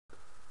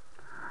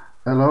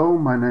Hello,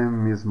 my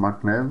name is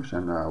Mark Neves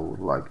and I would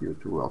like you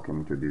to welcome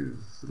you to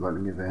this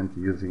learning event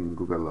using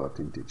Google Earth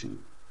in teaching.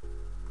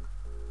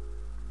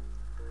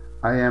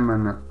 I am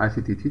an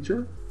ICT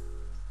teacher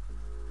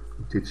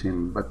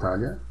teaching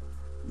Batalha.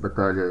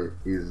 Batalha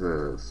is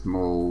a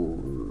small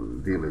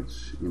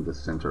village in the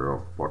center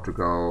of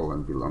Portugal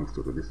and belongs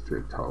to the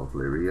district of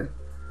Leiria.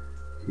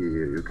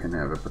 Here you can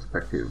have a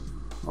perspective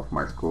of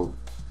my school.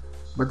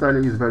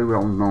 Batalha is very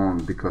well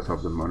known because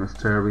of the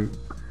monastery.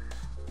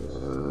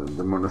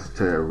 The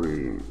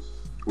monastery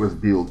was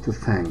built to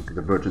thank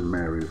the Virgin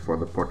Mary for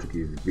the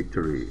Portuguese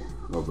victory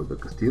over the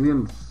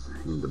Castilians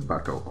in the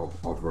Battle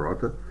of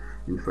Alvorada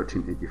in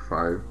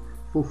 1385,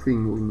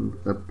 fulfilling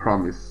a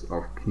promise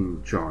of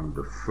King John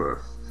I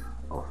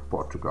of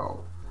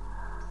Portugal.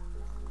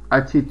 I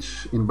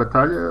teach in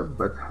Batalha,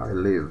 but I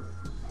live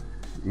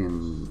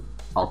in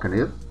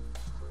Alcaner,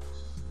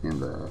 in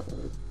the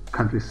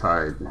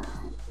countryside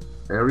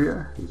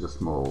area. It's a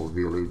small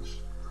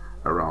village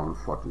around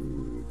 40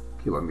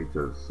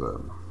 kilometers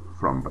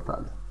from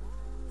Batalha.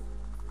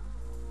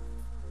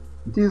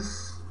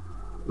 This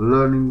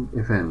learning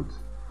event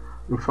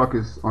will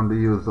focus on the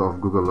use of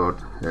Google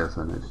Earth as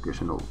an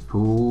educational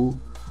tool,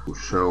 to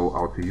show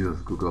how to use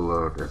Google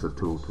Earth as a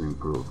tool to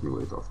improve new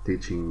ways of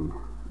teaching,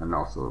 and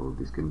also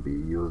this can be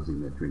used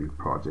in eTwinning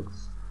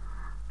projects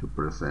to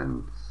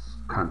present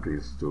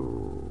countries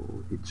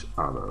to each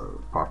other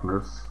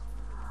partners.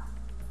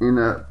 In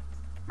a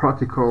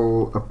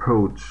practical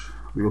approach,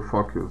 we will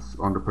focus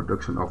on the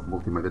production of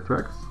multimedia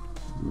tracks,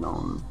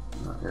 known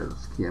as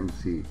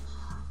KMC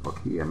or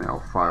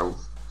KML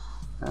files,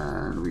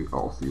 and we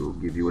also will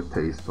give you a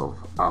taste of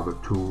other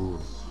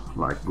tools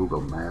like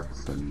Google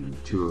Maps and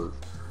Tour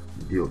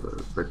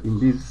Builder. But in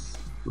this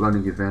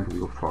learning event, we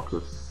will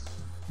focus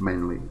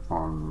mainly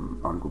on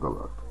Google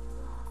Earth.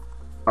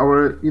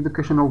 Our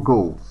educational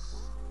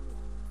goals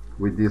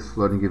with this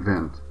learning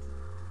event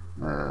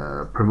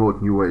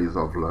promote new ways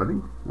of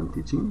learning and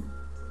teaching,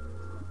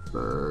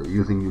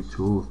 using new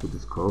tools to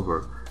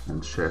discover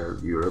and share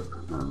Europe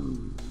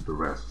and the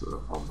rest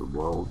of the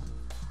world.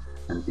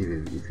 And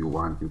even if you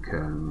want, you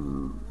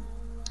can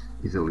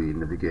easily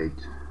navigate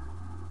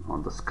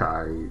on the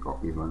sky or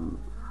even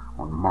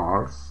on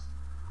Mars.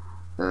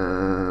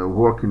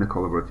 Work in a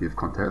collaborative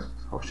contest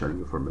of sharing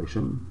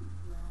information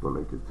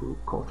related to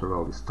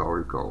cultural,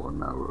 historical, and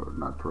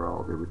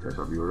natural heritage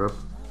of Europe.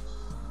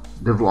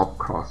 Develop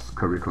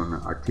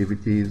cross-curricular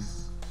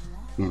activities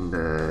in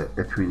the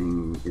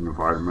eTwinning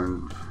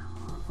environment,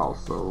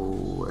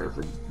 also as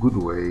a good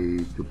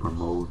way to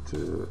promote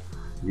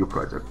new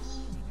projects.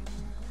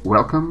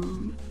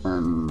 Welcome,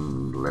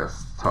 and let's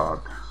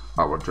start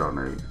our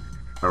journey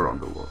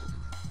around the world.